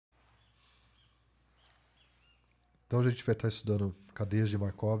Então a gente vai estar estudando cadeias de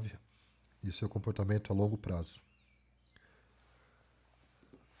Markov e seu comportamento a longo prazo.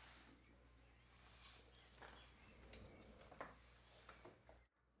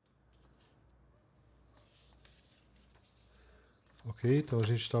 Ok, então a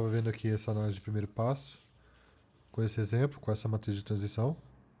gente estava vendo aqui essa análise de primeiro passo, com esse exemplo, com essa matriz de transição.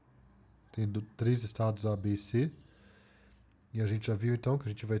 Tem 3 estados A, B e C. E a gente já viu então que a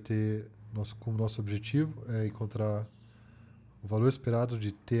gente vai ter, como nosso objetivo é encontrar o valor esperado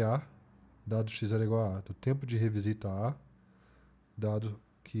de TA, dado x era igual a A, do tempo de revisita A, dado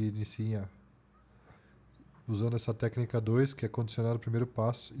que inicia em A. Usando essa técnica 2, que é condicionar o primeiro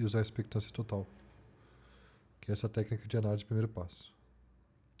passo e usar a expectância total, que é essa técnica de análise de primeiro passo.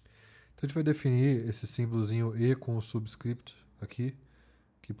 Então a gente vai definir esse símbolozinho E com o subscript aqui,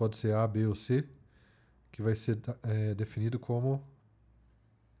 que pode ser A, B ou C, que vai ser definido como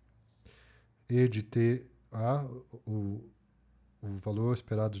E de TA, o valor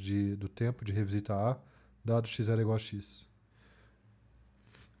esperado do tempo de revisita A, dado x era igual a x.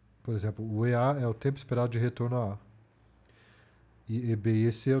 Por exemplo, o EA é o tempo esperado de retorno a A. E B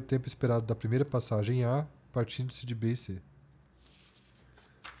e C é o tempo esperado da primeira passagem em A, partindo-se de B e C.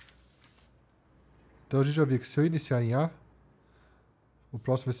 Então a gente já viu que se eu iniciar em A, o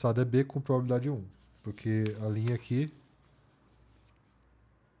próximo estado é B com probabilidade 1, porque a linha aqui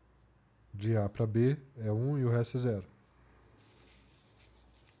de A para B é 1 e o resto é 0.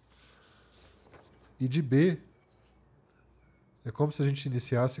 E de B é como se a gente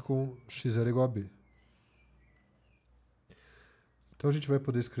iniciasse com x era igual a B. Então a gente vai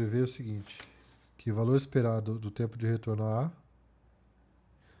poder escrever o seguinte, que o valor esperado do tempo de retorno a A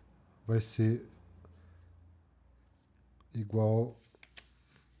vai ser igual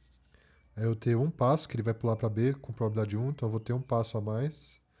a eu ter um passo, que ele vai pular para B com probabilidade 1, então eu vou ter um passo a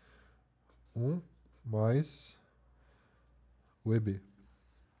mais, 1 mais o EB.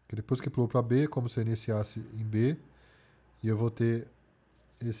 Que depois que pulou para B, como se eu iniciasse em B, e eu vou ter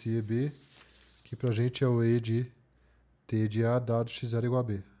esse EB, que para a gente é o E de T de A dado x0 igual a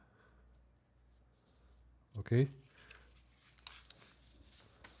B. Ok?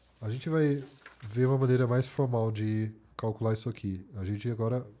 A gente vai ver uma maneira mais formal de calcular isso aqui. A gente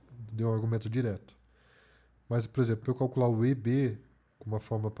agora deu um argumento direto. Mas, por exemplo, para eu calcular o EB com uma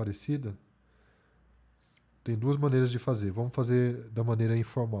forma parecida, tem 2 maneiras de fazer. Vamos fazer da maneira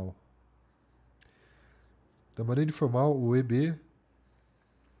informal. Da maneira informal, o EB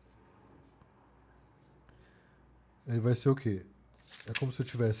ele vai ser o quê? É como se eu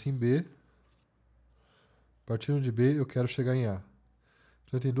estivesse em B, partindo de B eu quero chegar em A.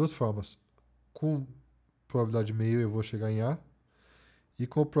 Então tem 2 formas. Com probabilidade meio eu vou chegar em A, e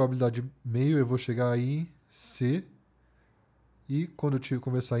com probabilidade meio eu vou chegar em C, e quando eu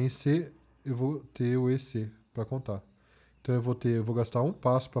começar em C, eu vou ter o EC para contar. Então eu vou gastar um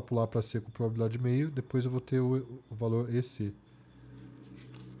passo para pular para C com probabilidade meio, depois eu vou ter o valor EC.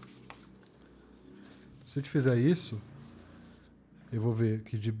 Se a gente fizer isso, eu vou ver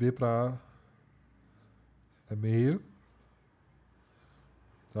que de B para A é meio,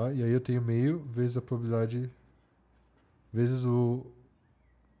 tá? E aí eu tenho meio vezes a probabilidade, vezes o...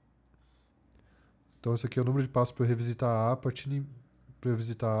 Então isso aqui é o número de passos para eu revisitar A partindo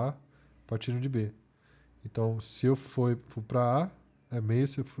de B. Então se eu for para A, é meio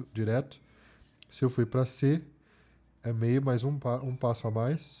se eu for direto. Se eu fui para C, é meio mais um passo a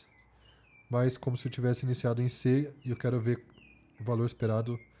mais, mas como se eu tivesse iniciado em C e eu quero ver o valor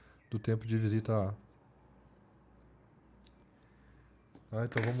esperado do tempo de visita a A. Tá,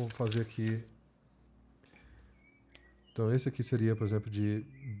 então vamos fazer aqui. Então esse aqui seria, por exemplo, de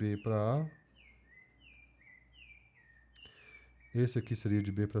B para A. Esse aqui seria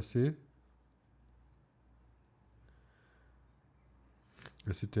de B para C.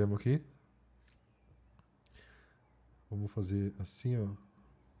 Esse termo aqui. Vamos fazer assim, ó.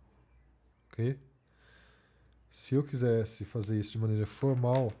 Ok? Se eu quisesse fazer isso de maneira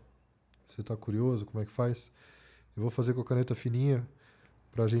formal, você está curioso como é que faz? Eu vou fazer com a caneta fininha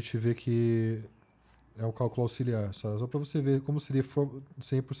para a gente ver que é um cálculo auxiliar, só para você ver como seria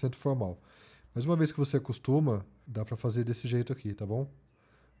 100% formal. Mas uma vez que você acostuma, dá para fazer desse jeito aqui, tá bom?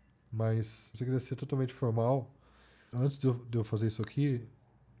 Mas se você quiser ser totalmente formal, antes de eu fazer isso aqui,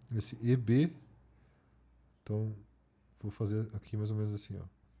 esse EB, então vou fazer aqui mais ou menos assim, ó.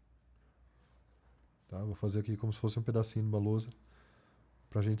 Tá? Vou fazer aqui como se fosse um pedacinho de uma lousa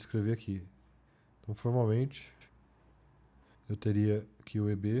para a gente escrever aqui. Então, formalmente, eu teria aqui o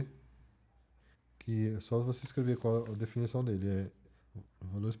EB, que é só você escrever qual a definição dele. É o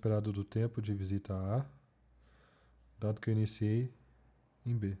valor esperado do tempo de visita a A, dado que eu iniciei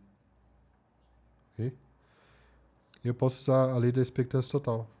em B. Ok? E eu posso usar a lei da expectância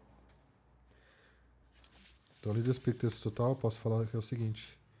total. Então, a lei da expectância total, eu posso falar que é o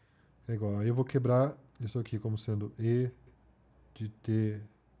seguinte. É igual, aí eu vou quebrar isso aqui como sendo E de T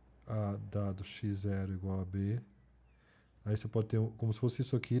a dado x0 igual a B. Aí você pode ter como se fosse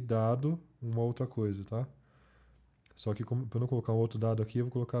isso aqui dado uma outra coisa, tá? Só que para eu não colocar um outro dado aqui, eu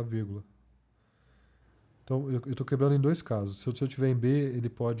vou colocar a vírgula. Então, eu estou quebrando em dois casos. Se eu tiver em B, ele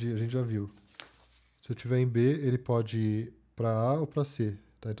pode, a gente já viu. Se eu tiver em B, ele pode ir para A ou para C.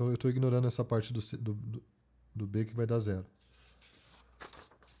 Tá? Então, eu estou ignorando essa parte do B que vai dar 0.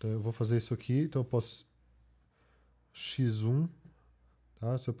 Então, eu vou fazer isso aqui. Então, eu posso x1.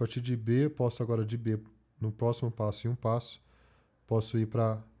 Tá? Se eu partir de B, eu posso agora de B, no próximo passo, em um passo, posso ir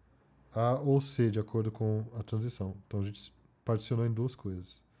para A ou C, de acordo com a transição. Então, a gente particionou em duas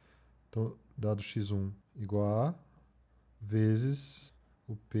coisas. Então, dado x1 igual a A, vezes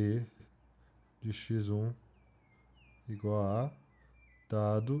o P de x1 igual a A,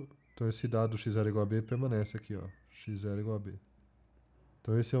 dado... Então, esse dado x0 igual a B permanece aqui, ó, x0 igual a B.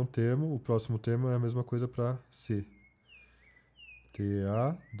 Então, esse é um termo, o próximo termo é a mesma coisa para C.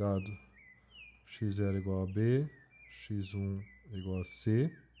 TA, dado x0 igual a B, x1 igual a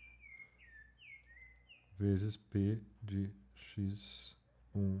C, vezes P de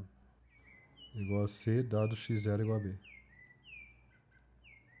x1 igual a C, dado x0 igual a B.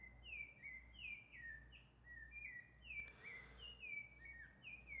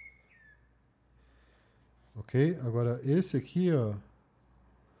 Ok? Agora, esse aqui, ó,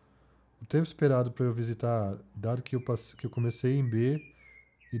 o tempo esperado para eu visitar, dado que eu comecei em B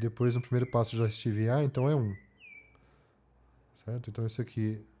e depois no primeiro passo já estive em A, então é 1. Certo? Então, esse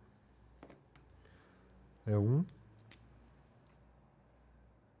aqui é 1.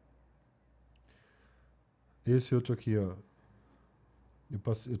 Esse outro aqui, ó,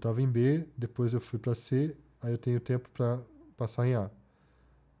 eu estava em B, depois eu fui para C, aí eu tenho tempo para passar em A.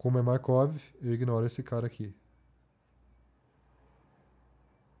 Como é Markov, eu ignoro esse cara aqui.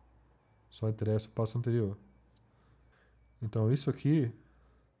 Só interessa o passo anterior. Então, isso aqui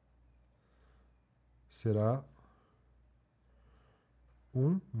será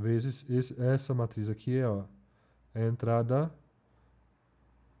 1 vezes essa matriz aqui, ó, é a entrada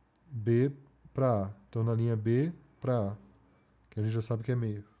B para A. Então, na linha B para A, que a gente já sabe que é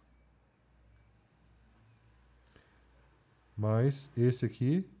meio. Mais esse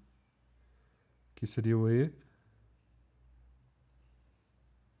aqui, que seria o E,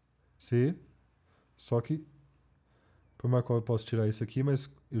 C, só que por Markov eu posso tirar isso aqui, mas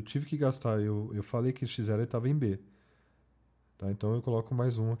eu tive que gastar, eu falei que x0 estava em B. Tá? Então eu coloco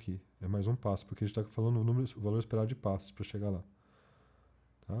mais um aqui, é mais um passo, porque a gente está falando o valor esperado de passos para chegar lá.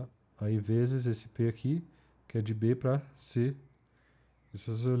 Tá? Aí vezes esse P aqui, que é de B para C. E se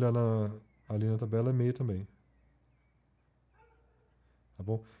você olhar ali na tabela, é meio também. Tá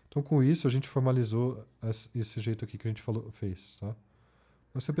bom? Então com isso a gente formalizou esse jeito aqui que a gente fez. Tá?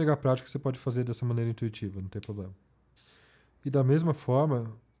 Mas você pegar a prática, você pode fazer dessa maneira intuitiva, não tem problema. E da mesma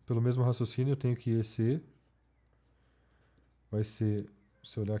forma, pelo mesmo raciocínio, eu tenho que EC vai ser,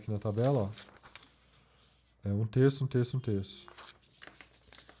 se eu olhar aqui na tabela, ó, é 1/3, 1/3, 1/3.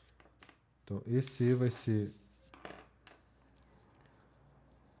 Então, EC vai ser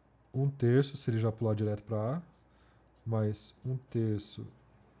 1/3 se ele já pular direto para A, mais 1/3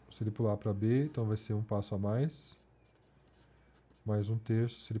 se ele pular para B, então vai ser um passo a mais,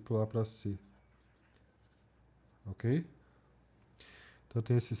 1/3 se ele pular para C. Ok? Então, eu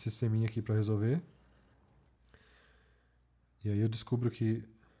tenho esse sisteminha aqui para resolver. E aí eu descubro que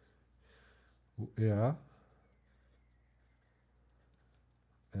o EA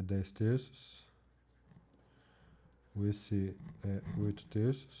é 10/3, o EC é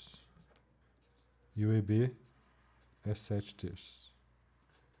 8/3 e o EB é 7/3.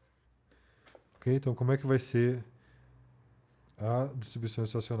 Ok? Então, como é que vai ser a distribuição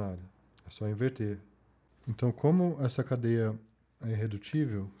estacionária? É só inverter. Então, como essa cadeia é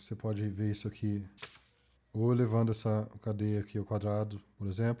irredutível, você pode ver isso aqui ou levando essa cadeia aqui ao quadrado, por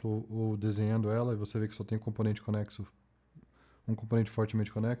exemplo, ou desenhando ela, e você vê que só tem componente conexo, um componente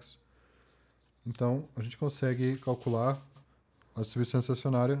fortemente conexo. Então, a gente consegue calcular a distribuição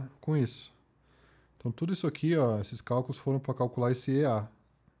estacionária com isso. Então, tudo isso aqui, ó, esses cálculos foram para calcular esse EA,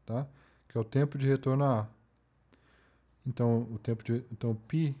 tá? Que é o tempo de retorno a A. Então, então,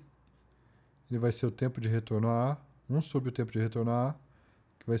 π ele vai ser o tempo de retorno a A, 1 sobre o tempo de retorno a A,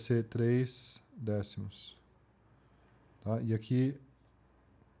 que vai ser 3 décimos. Tá? E aqui,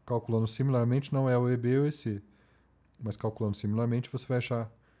 calculando similarmente, não é o EB ou o EC, mas calculando similarmente, você vai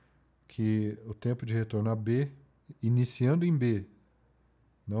achar que o tempo de retorno a B, iniciando em B,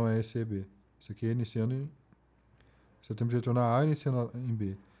 não é esse EB. Isso aqui é iniciando Esse é o tempo de retorno A iniciando em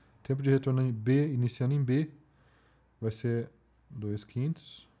B. Tempo de retorno em B iniciando em B vai ser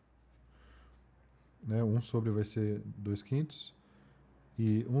 2/5. Né? 1 sobre vai ser 2/5.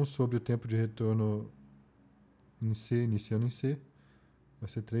 E 1 sobre o tempo de retorno em C, iniciando em C, vai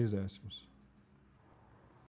ser 3/10.